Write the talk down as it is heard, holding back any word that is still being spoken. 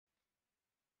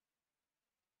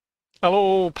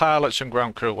Hello pilots and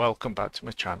ground crew, welcome back to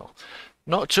my channel.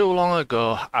 Not too long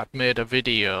ago I'd made a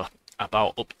video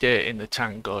about updating the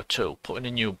Tango 2, putting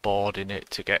a new board in it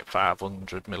to get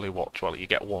 500 milliwatts, well you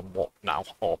get 1 watt now,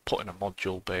 or putting a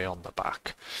module bay on the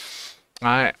back.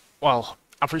 Right, well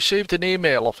I've received an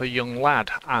email off a young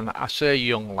lad, and I say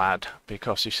young lad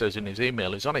because he says in his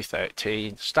email he's only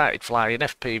 13, started flying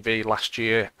FPV last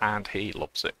year and he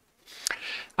loves it.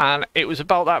 And it was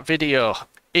about that video.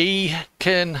 He's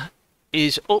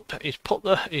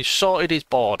sorted his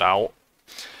board out,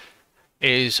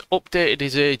 he's updated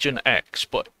his Agent X,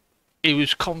 but he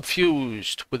was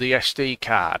confused with the SD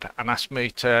card and asked me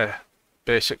to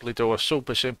basically do a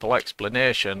super simple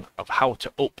explanation of how to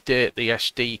update the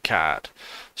SD card.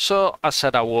 So I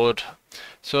said I would.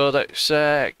 So let's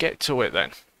get to it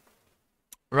then.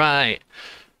 Right.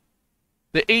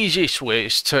 The easiest way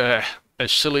is to,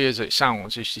 as silly as it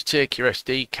sounds, is to take your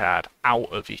SD card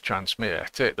out of your transmitter.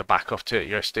 Take the back off, take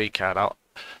your SD card out.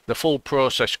 The full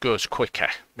process goes quicker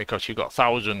because you've got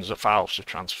thousands of files to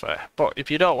transfer. But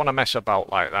if you don't want to mess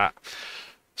about like that,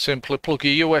 simply plug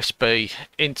your USB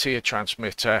into your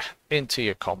transmitter, into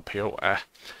your computer,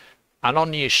 and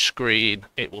on your screen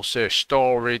it will say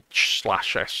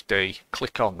storage/SD.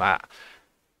 Click on that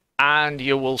and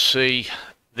you will see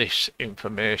this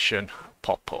information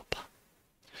pop up.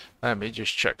 Let me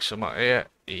just check some here.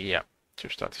 Yep,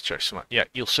 just had to check some. Yeah,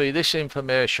 you'll see this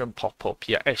information pop up,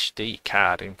 your SD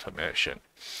card information.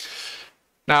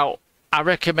 Now, I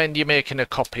recommend you making a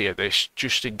copy of this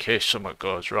just in case something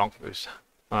goes wrong.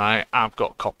 I've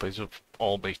got copies of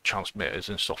all my transmitters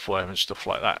and software and stuff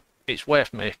like that. It's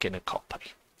worth making a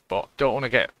copy, but don't want to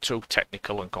get too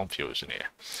technical and confusing here.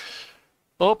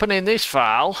 Opening this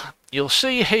file, you'll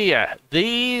see here,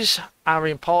 these are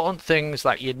important things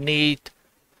that you need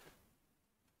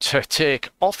to take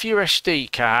off your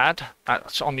SD card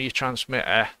that's on your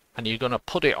transmitter, and you're going to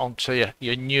put it onto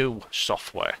your new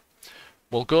software.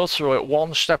 We'll go through it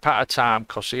one step at a time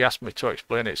because he asked me to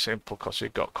explain it simple because he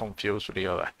got confused with the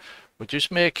other. We're just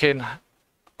making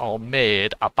or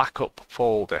made a backup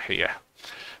folder here.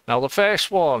 Now the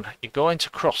first one, you go into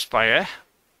Crossfire,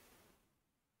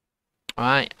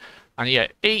 right, and you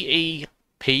get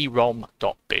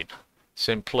eeprom.bin.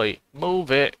 Simply move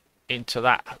it into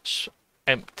that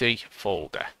empty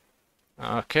folder.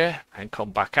 Okay, and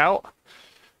come back out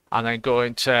and then go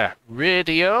into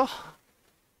radio,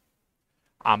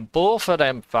 and both of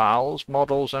them files,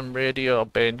 models and radio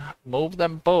bin, move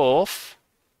them both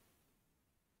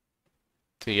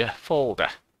to your folder.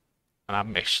 And I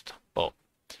missed, but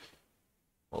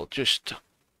we'll just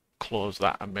close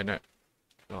that a minute.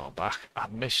 Go back. I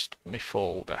missed my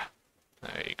folder.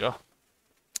 There you go.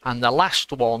 And the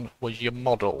last one was your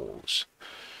models.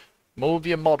 Move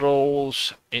your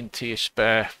models into your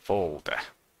spare folder.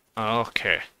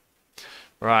 Okay.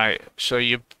 Right, so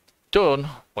you've done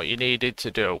what you needed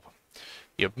to do.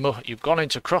 You've gone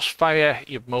into Crossfire,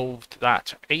 you've moved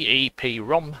that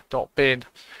eeprom.bin,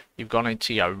 you've gone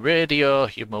into your radio,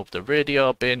 you've moved the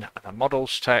radio bin and the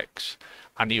models text,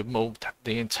 and you've moved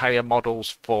the entire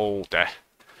models folder.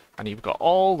 And you've got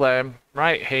all them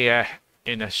right here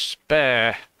in a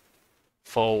spare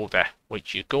folder,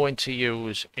 which you're going to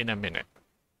use in a minute.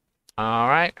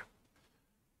 Alright,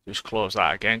 just close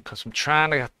that again because I'm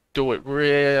trying to do it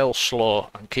real slow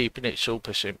and keeping it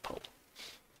super simple.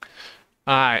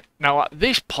 Alright, now at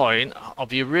this point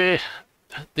of your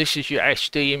this is your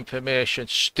SD information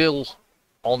still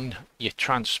on your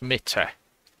transmitter.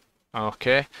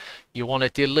 Okay, you want to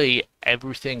delete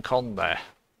everything on there.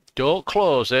 Don't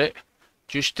close it,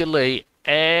 just delete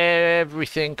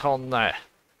everything on there,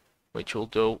 which we'll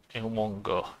do in one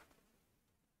go.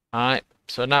 Alright,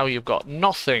 so now you've got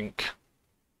nothing.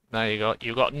 There you go.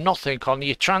 You've got nothing on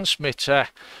your transmitter,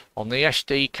 on the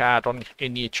SD card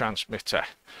in your transmitter.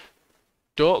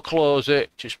 Don't close it,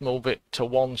 just move it to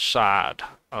one side.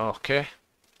 Okay.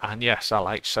 And yes, I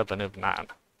like 7 of 9.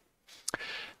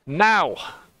 Now,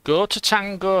 go to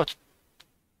Tango.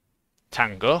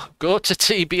 Go to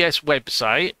TBS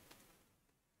website.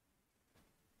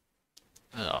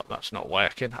 Oh, that's not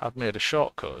working. I've made a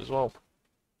shortcut as well.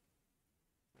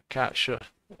 I can't show.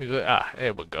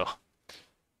 Here we go.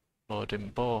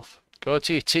 Loading both. Go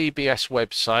to your TBS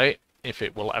website, if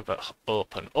it will ever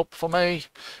open up for me.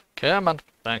 Come on,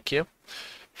 thank you.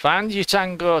 Find your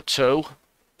Tango 2.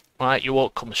 Right, you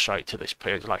won't come straight to this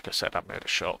page. Like I said, I made a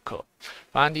shortcut.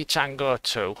 Find your Tango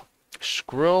 2.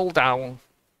 Scroll down.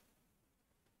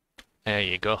 There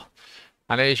you go.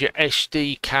 And here's your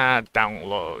SD card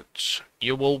downloads.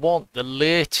 You will want the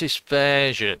latest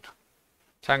version.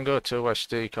 Tango 2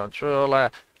 SD controller.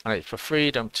 and it's for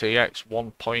Freedom TX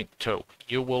 1.2.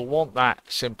 You will want that.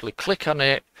 Simply click on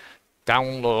it,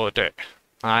 download it.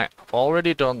 Right, I've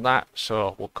already done that,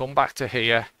 so we'll come back to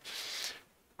here,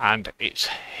 and it's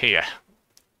here.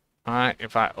 Alright,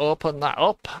 if I open that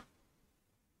up,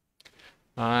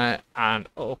 alright, and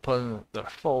open the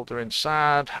folder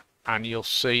inside, and you'll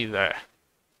see there.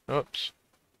 Oops.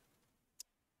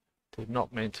 Did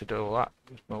not mean to do that.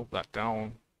 Just move that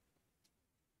down.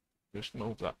 Just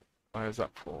move that. Where's that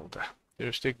folder?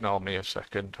 Just ignore me a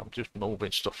second. I'm just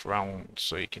moving stuff around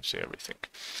so you can see everything.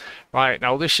 Right,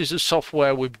 now this is the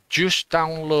software we've just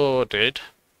downloaded,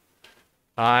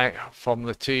 right, from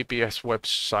the TBS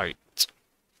website.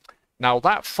 Now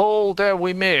that folder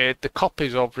we made the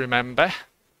copies of, remember,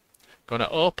 going to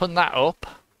open that up,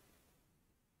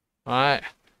 right,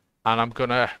 and I'm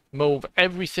going to move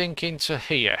everything into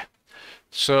here.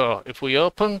 So if we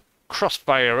open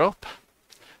Crossfire up,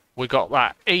 we got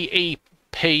that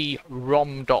EEP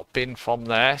rom.bin from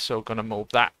there, so we're going to move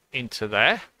that into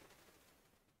there.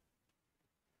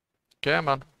 Come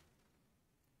on.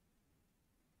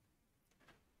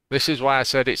 This is why I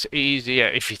said it's easier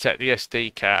if you take the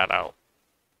SD card out.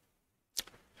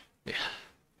 Yeah.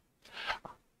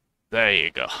 There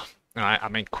you go. Alright, I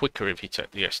mean quicker if you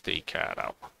take the SD card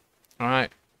out.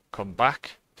 Alright, come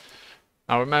back.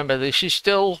 Now remember, this is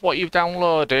still what you've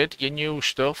downloaded, your new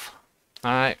stuff.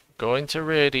 Alright, go into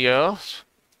radios.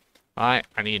 Alright,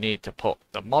 and you need to put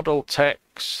the model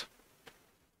text.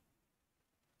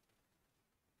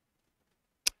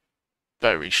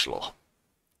 Very slow.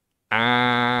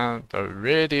 And the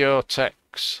radio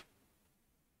text.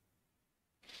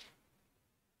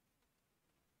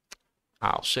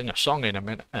 I'll sing a song in a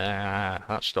minute.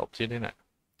 That stopped it, didn't it?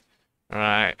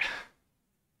 Right.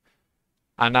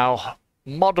 And now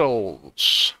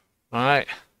models. Right.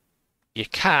 You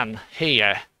can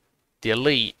here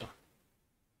delete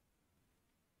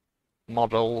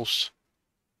models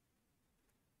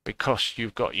because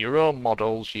you've got your own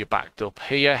models you backed up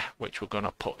here, which we're going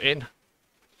to put in.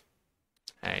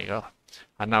 There you go.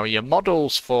 And now your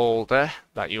models folder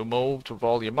that you moved with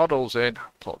all your models in,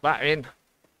 put that in.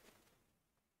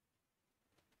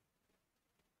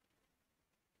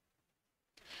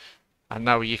 And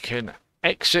now you can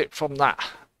exit from that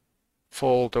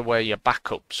folder where your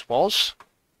backups was.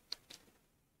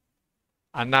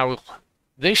 And now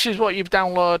this is what you've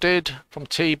downloaded from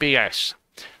TBS.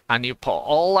 And you put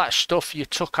all that stuff you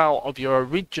took out of your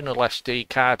original SD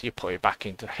card, you put it back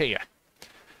into here.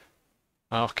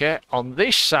 Okay, on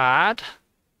this side,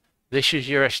 this is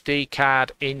your SD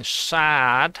card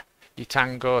inside your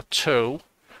Tango 2,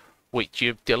 which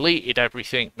you've deleted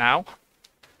everything now.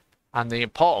 And the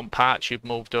important parts you've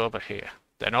moved over here.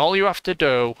 Then all you have to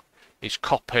do is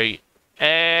copy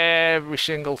every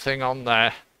single thing on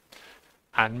there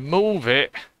and move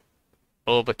it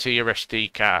over to your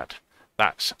SD card.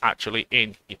 That's actually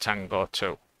in your Tango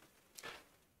 2.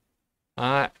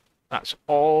 Alright, that's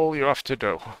all you have to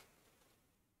do.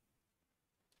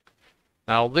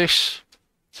 Now this,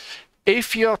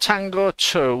 if your Tango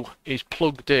 2 is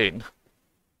plugged in,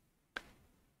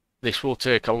 this will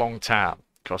take a long time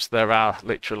because there are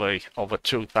literally over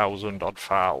 2,000 odd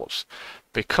files.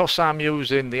 Because I'm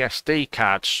using the SD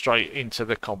card straight into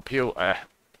the computer,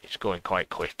 it's going quite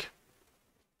quick.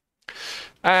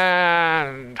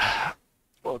 And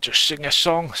we'll just sing a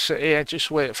song, sit here, just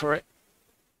wait for it.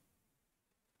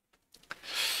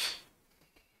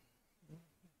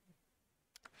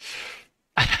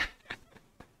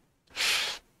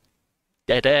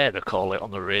 Dead air, they call it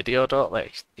on the radio, don't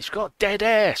they? It's got dead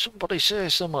air. Somebody say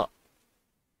something.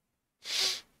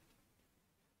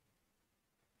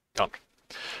 Done.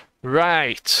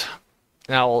 Right.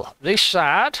 Now, this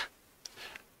side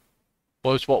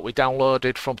was what we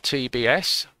downloaded from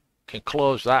TBS. Can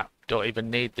close that. Don't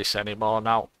even need this anymore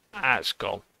now. That's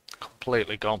gone.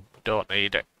 Completely gone. Don't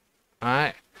need it.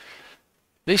 Alright.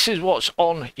 This is what's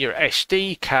on your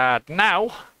SD card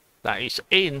now. That is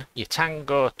in your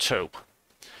Tango 2.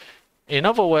 In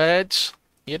other words,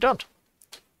 you're done.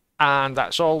 And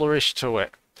that's all there is to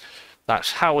it.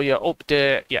 That's how you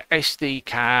update your SD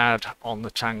card on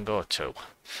the Tango 2.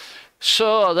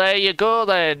 So there you go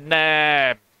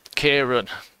then, Kieran.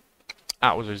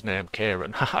 That was his name,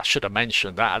 Kieran. I should have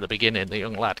mentioned that at the beginning, the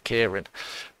young lad Kieran.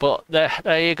 But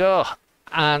there you go.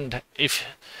 And if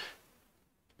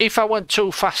I went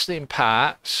too fast in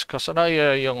parts, because I know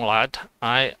you're a young lad,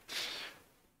 right?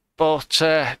 But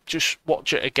just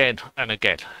watch it again and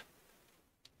again.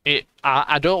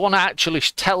 I don't want to actually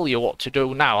tell you what to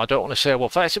do now. I don't want to say, well,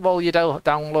 first of all, you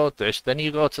download this, then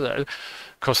you go to the...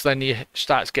 Because then you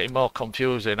starts getting more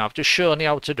confusing. I've just shown you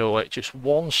how to do it, just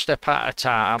one step at a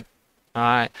time.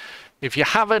 Alright, if you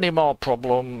have any more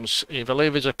problems, either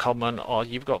leave us a comment or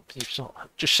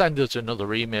just send us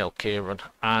another email, Kieran,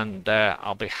 and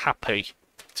I'll be happy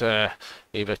to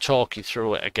either talk you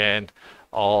through it again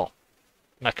or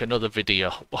make another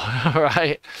video.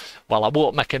 Right, well, I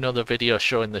won't make another video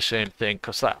showing the same thing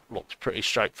because that looks pretty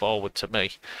straightforward to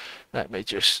me. Let me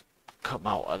just come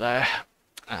out of there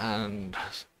and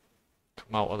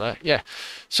come out of there. Yeah,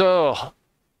 so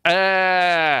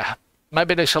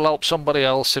maybe this will help somebody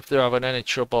else if they're having any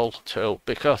trouble too,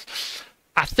 because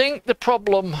I think the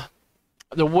problem,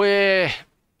 the way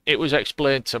it was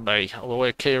explained to me, or the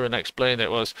way Kieran explained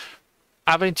it, was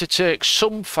having to take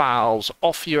some files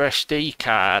off your SD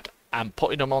card and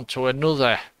putting them onto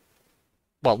another,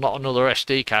 well, not another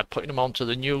SD card, putting them onto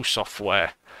the new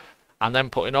software, and then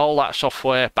putting all that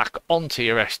software back onto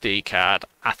your SD card.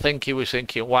 I think he was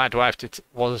thinking, why do I have to,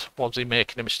 was he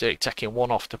making a mistake taking one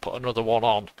off to put another one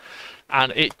on?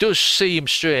 And it does seem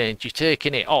strange, you're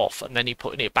taking it off and then you're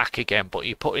putting it back again, but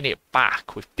you're putting it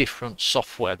back with different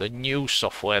software, the new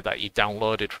software that you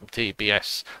downloaded from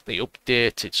TBS, the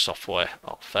updated software,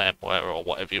 or firmware, or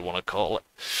whatever you want to call it.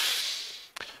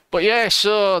 But yeah,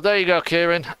 so there you go,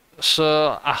 Kieran.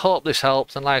 So I hope this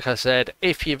helps, and like I said,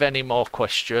 if you've any more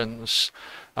questions,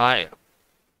 right,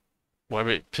 whether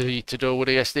it be to do with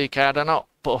the SD card or not,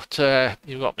 but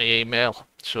you've got my email,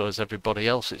 so as everybody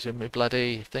else, it's in my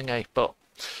bloody thingy, but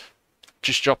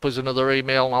just drop us another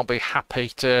email and I'll be happy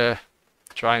to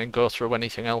try and go through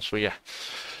anything else with you.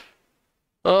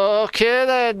 Okay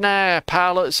then,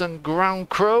 pilots and ground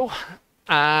crew,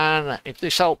 and if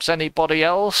this helps anybody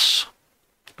else,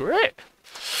 great.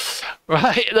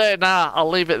 Right then, I'll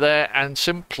leave it there and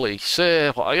simply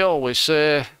say what I always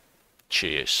say,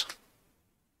 cheers.